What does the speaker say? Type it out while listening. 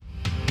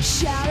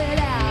Shout it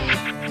out.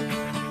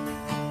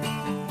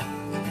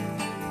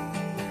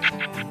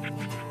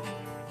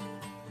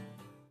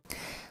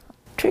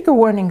 Trigger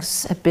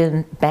warnings have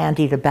been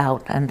bandied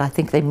about, and I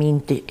think they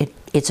mean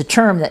it's a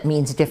term that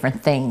means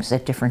different things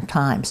at different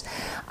times.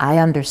 I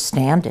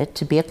understand it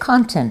to be a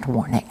content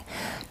warning,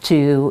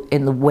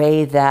 in the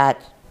way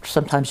that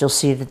sometimes you'll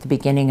see it at the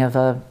beginning of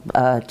a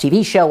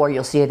TV show, or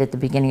you'll see it at the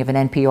beginning of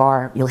an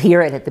NPR, you'll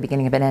hear it at the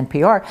beginning of an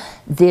NPR.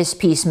 This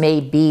piece may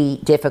be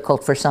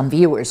difficult for some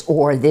viewers,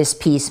 or this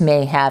piece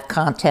may have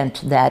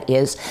content that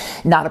is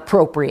not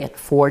appropriate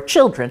for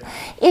children.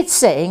 It's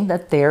saying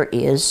that there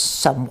is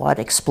somewhat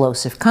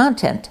explosive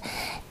content.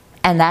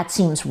 And that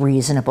seems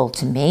reasonable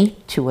to me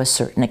to a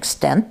certain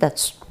extent.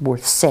 That's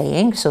worth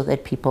saying so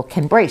that people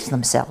can brace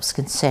themselves,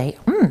 can say,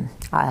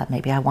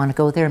 maybe I want to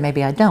go there,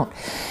 maybe I don't.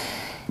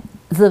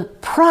 The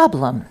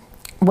problem,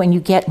 when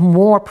you get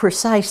more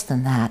precise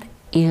than that,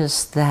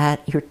 is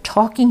that you're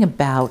talking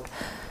about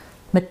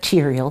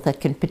material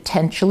that can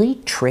potentially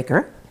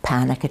trigger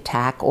panic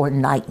attack or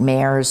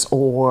nightmares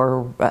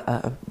or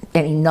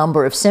any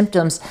number of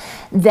symptoms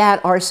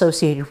that are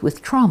associated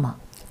with trauma.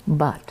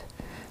 But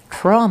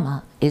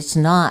trauma is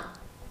not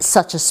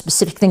such a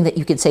specific thing that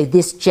you could say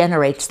this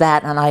generates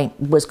that. And I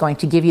was going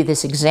to give you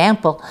this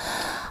example.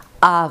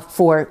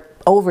 For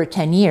over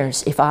 10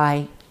 years, if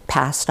I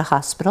passed a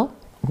hospital,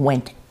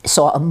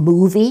 saw a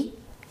movie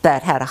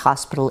that had a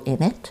hospital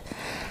in it,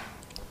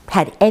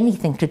 had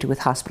anything to do with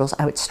hospitals,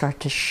 I would start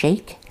to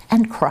shake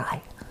and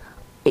cry.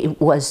 It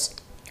was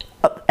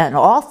an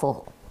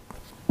awful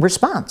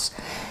response.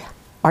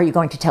 Are you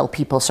going to tell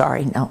people,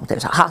 sorry, no,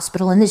 there's a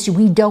hospital in this?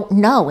 We don't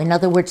know. In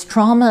other words,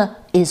 trauma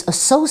is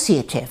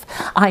associative.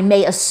 I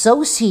may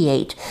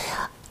associate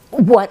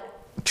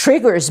what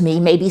triggers me,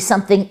 maybe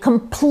something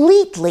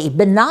completely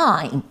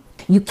benign.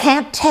 You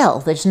can't tell.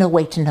 There's no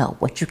way to know.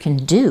 What you can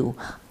do,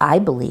 I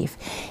believe,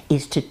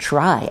 is to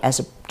try as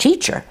a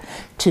teacher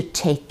to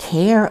take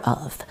care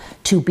of,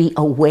 to be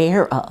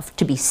aware of,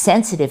 to be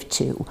sensitive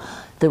to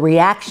the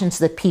reactions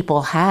that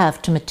people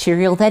have to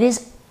material that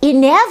is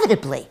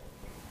inevitably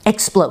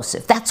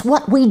explosive. That's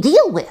what we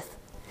deal with.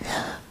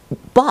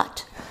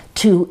 But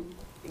to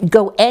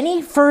go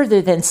any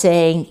further than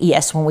saying,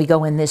 yes, when we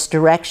go in this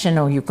direction,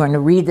 or you're going to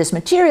read this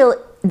material,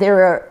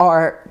 there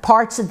are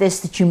parts of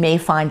this that you may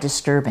find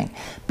disturbing.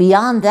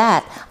 Beyond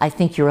that, I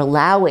think you're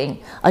allowing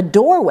a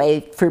doorway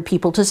for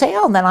people to say,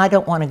 oh, then I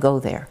don't want to go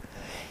there.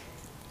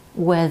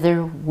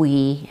 Whether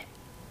we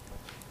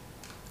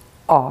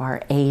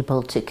are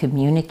able to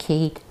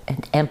communicate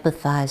and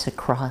empathize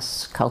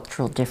across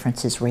cultural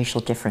differences,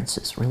 racial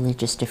differences,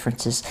 religious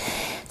differences,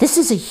 this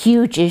is a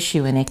huge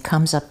issue, and it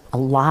comes up a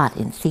lot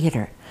in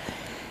theater.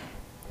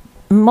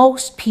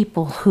 Most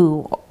people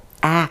who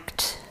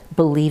act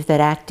believe that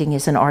acting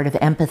is an art of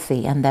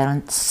empathy, and that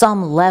on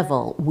some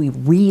level we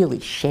really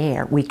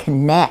share, we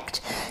connect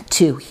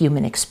to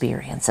human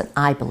experience, and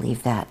I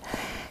believe that.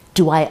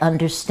 Do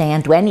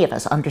any of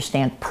us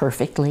understand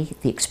perfectly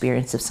the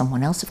experience of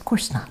someone else? Of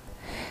course not.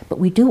 But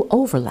we do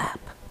overlap.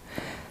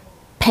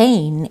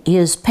 Pain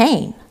is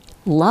pain.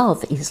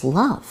 Love is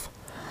love.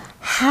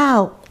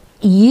 How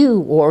you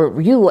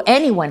or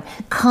anyone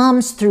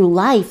comes through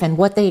life and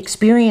what they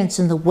experience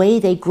and the way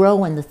they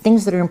grow and the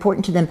things that are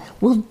important to them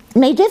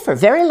may differ,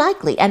 very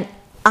likely. And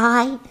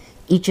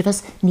each of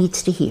us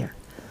needs to hear.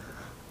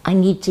 I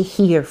need to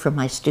hear from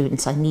my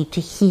students. I need to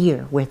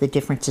hear where the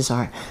differences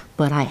are.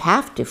 But I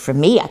have to, for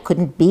me, I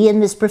couldn't be in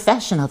this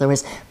profession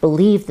otherwise,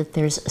 believe that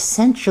there's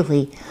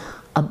essentially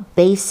a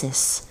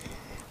basis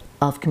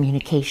of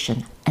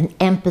communication, an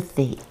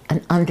empathy,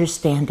 an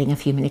understanding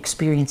of human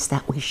experience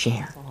that we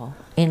share.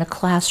 In a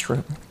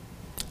classroom,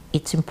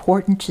 it's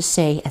important to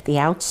say at the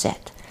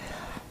outset,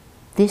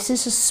 this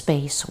is a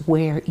space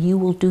where you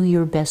will do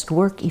your best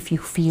work if you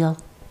feel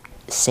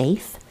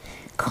safe,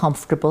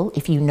 comfortable,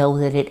 if you know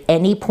that at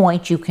any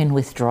point you can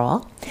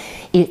withdraw,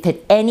 if at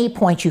any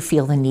point you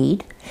feel the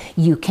need,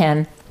 you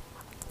can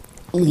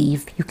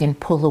leave, you can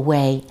pull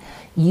away,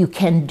 you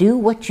can do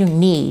what you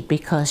need,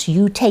 because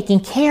you taking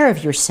care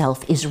of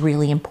yourself is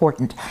really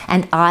important.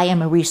 And I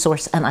am a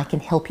resource, and I can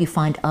help you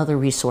find other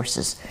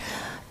resources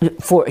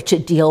to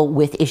deal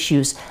with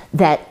issues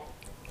that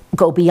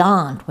go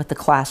beyond what the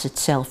class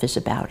itself is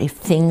about. If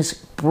things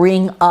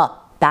bring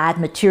up bad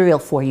material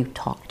for you,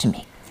 talk to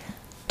me.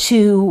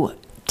 To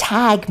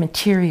tag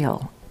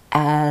material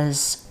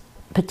as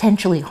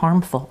potentially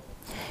harmful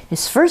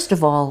is, first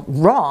of all,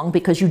 wrong,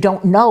 because you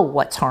don't know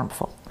what's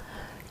harmful.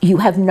 You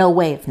have no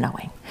way of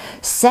knowing.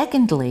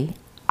 Secondly,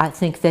 I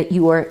think that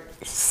you are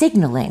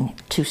signaling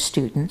to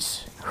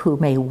students who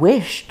may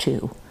wish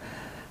to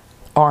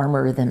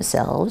armor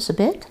themselves a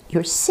bit,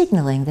 you're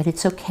signaling that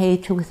it's okay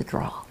to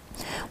withdraw,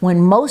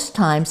 when most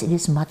times it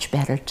is much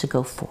better to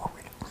go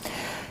forward.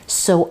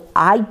 So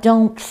I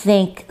don't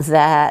think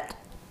that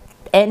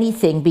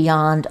anything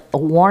beyond a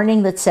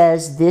warning that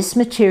says this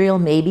material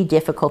may be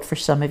difficult for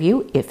some of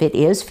you. If it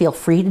is, feel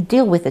free to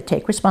deal with it,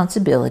 take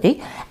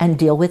responsibility and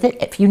deal with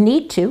it. If you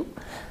need to,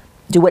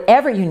 do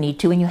whatever you need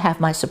to, and you have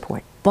my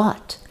support.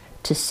 But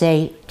to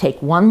say,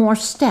 take one more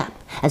step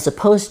as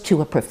opposed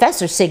to a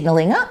professor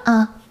signaling,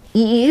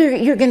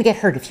 you're going to get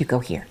hurt if you go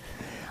here.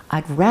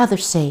 I'd rather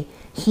say,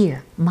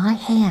 here, my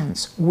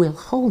hands will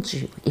hold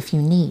you if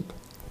you need.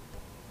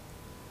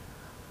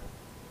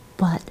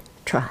 But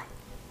try.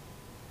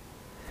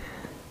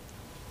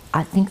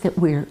 I think that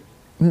we're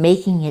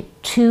making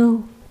it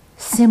too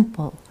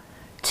simple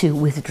to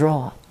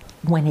withdraw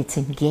when it's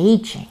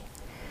engaging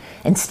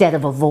instead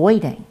of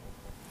avoiding.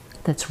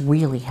 That's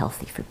really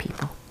healthy for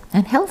people.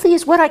 And healthy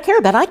is what I care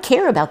about. I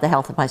care about the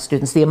health of my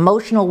students, the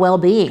emotional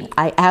well-being.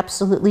 I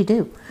absolutely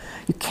do.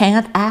 You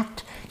can't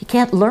act, you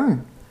can't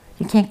learn,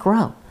 you can't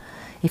grow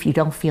if you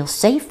don't feel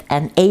safe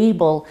and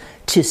able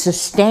to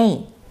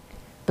sustain.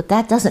 But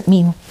that doesn't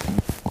mean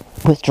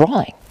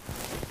withdrawing.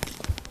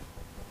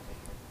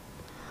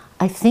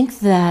 I think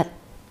that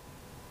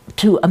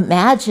to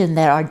imagine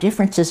that our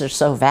differences are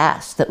so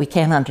vast that we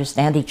can't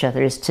understand each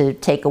other is to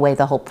take away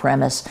the whole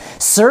premise,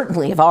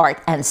 certainly of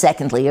art, and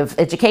secondly of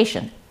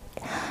education.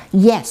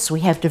 Yes, we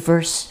have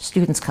diverse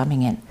students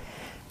coming in.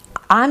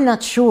 I'm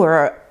not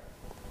sure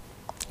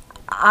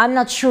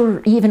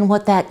even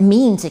what that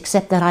means,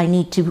 except that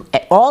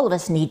all of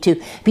us need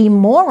to be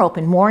more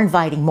open, more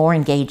inviting, more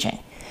engaging.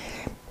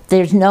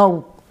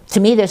 To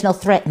me, there's no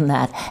threat in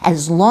that,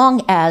 as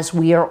long as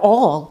we are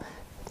all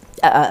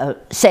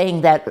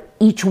saying that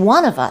each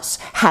one of us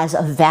has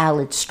a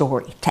valid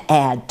story to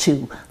add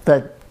to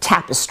the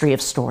tapestry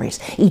of stories.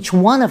 Each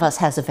one of us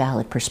has a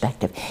valid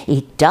perspective.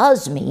 It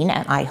does mean,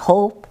 and I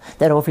hope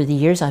that over the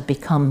years I've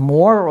become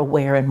more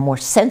aware and more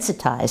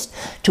sensitized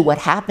to what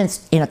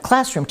happens in a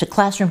classroom, to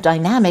classroom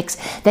dynamics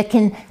that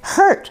can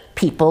hurt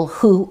people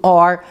who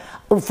are,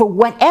 for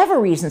whatever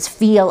reasons,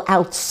 feel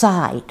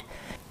outside.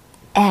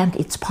 And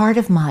it's part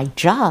of my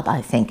job,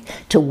 I think,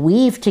 to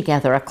weave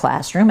together a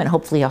classroom and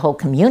hopefully a whole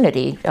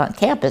community on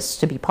campus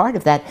to be part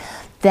of that,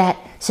 that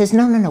says,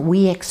 no,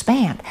 we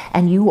expand.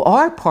 And you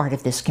are part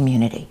of this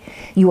community.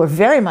 You are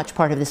very much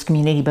part of this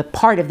community, but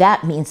part of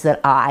that means that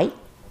I,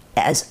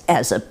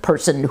 as a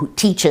person who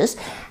teaches,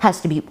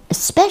 has to be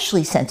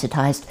especially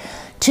sensitized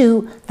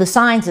to the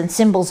signs and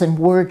symbols and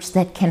words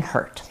that can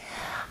hurt.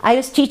 I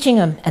was teaching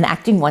an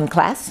Acting 1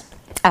 class.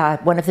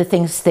 One of the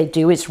things they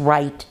do is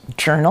write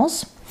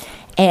journals.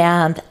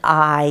 And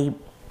I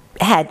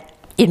had,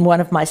 in one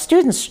of my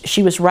students,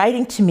 she was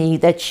writing to me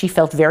that she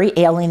felt very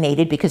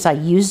alienated because I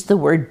used the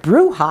word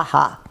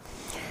brouhaha.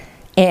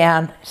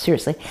 And,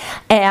 seriously,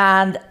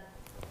 and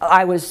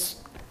I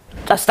was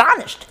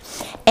astonished.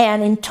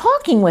 And in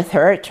talking with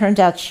her, it turned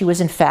out she was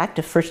in fact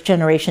a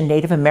first-generation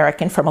Native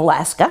American from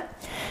Alaska.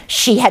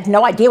 She had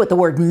no idea what the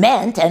word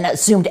meant and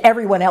assumed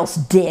everyone else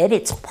did.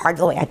 It's part of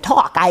the way I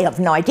talk. I have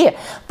no idea.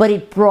 But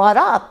it brought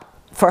up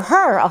for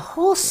her a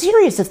whole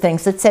series of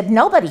things that said,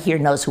 nobody here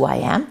knows who I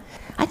am.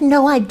 I had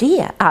no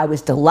idea. I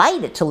was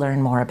delighted to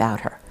learn more about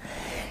her.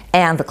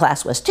 And the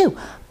class was too.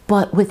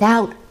 But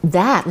without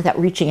that, without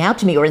reaching out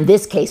to me, or in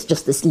this case,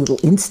 just this little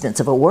instance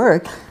of a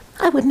word,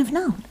 I wouldn't have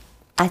known.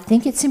 I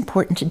think it's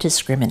important to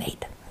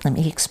discriminate. Let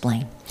me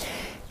explain.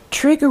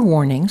 Trigger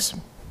warnings,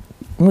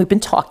 we've been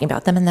talking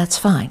about them, and that's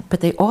fine, but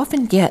they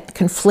often get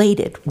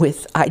conflated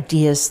with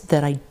ideas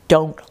that I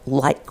don't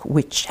like,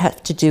 which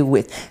have to do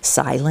with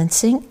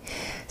silencing,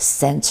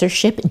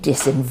 censorship,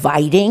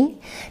 disinviting,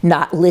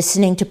 not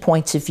listening to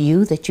points of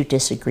view that you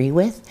disagree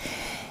with.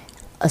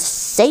 A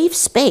safe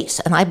space,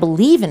 and I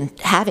believe in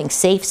having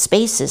safe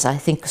spaces. I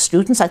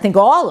think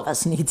all of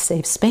us need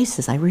safe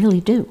spaces. I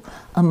really do.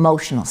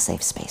 Emotional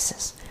safe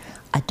spaces.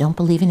 I don't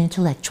believe in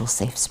intellectual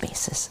safe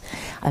spaces.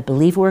 I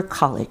believe we're a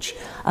college,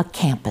 a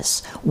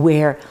campus,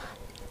 where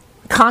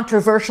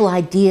controversial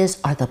ideas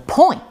are the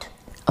point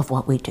of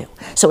what we do.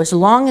 So as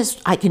long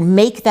as I can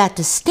make that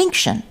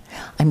distinction,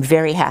 I'm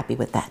very happy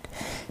with that.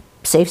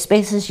 Safe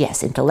spaces,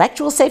 yes.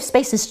 Intellectual safe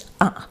spaces,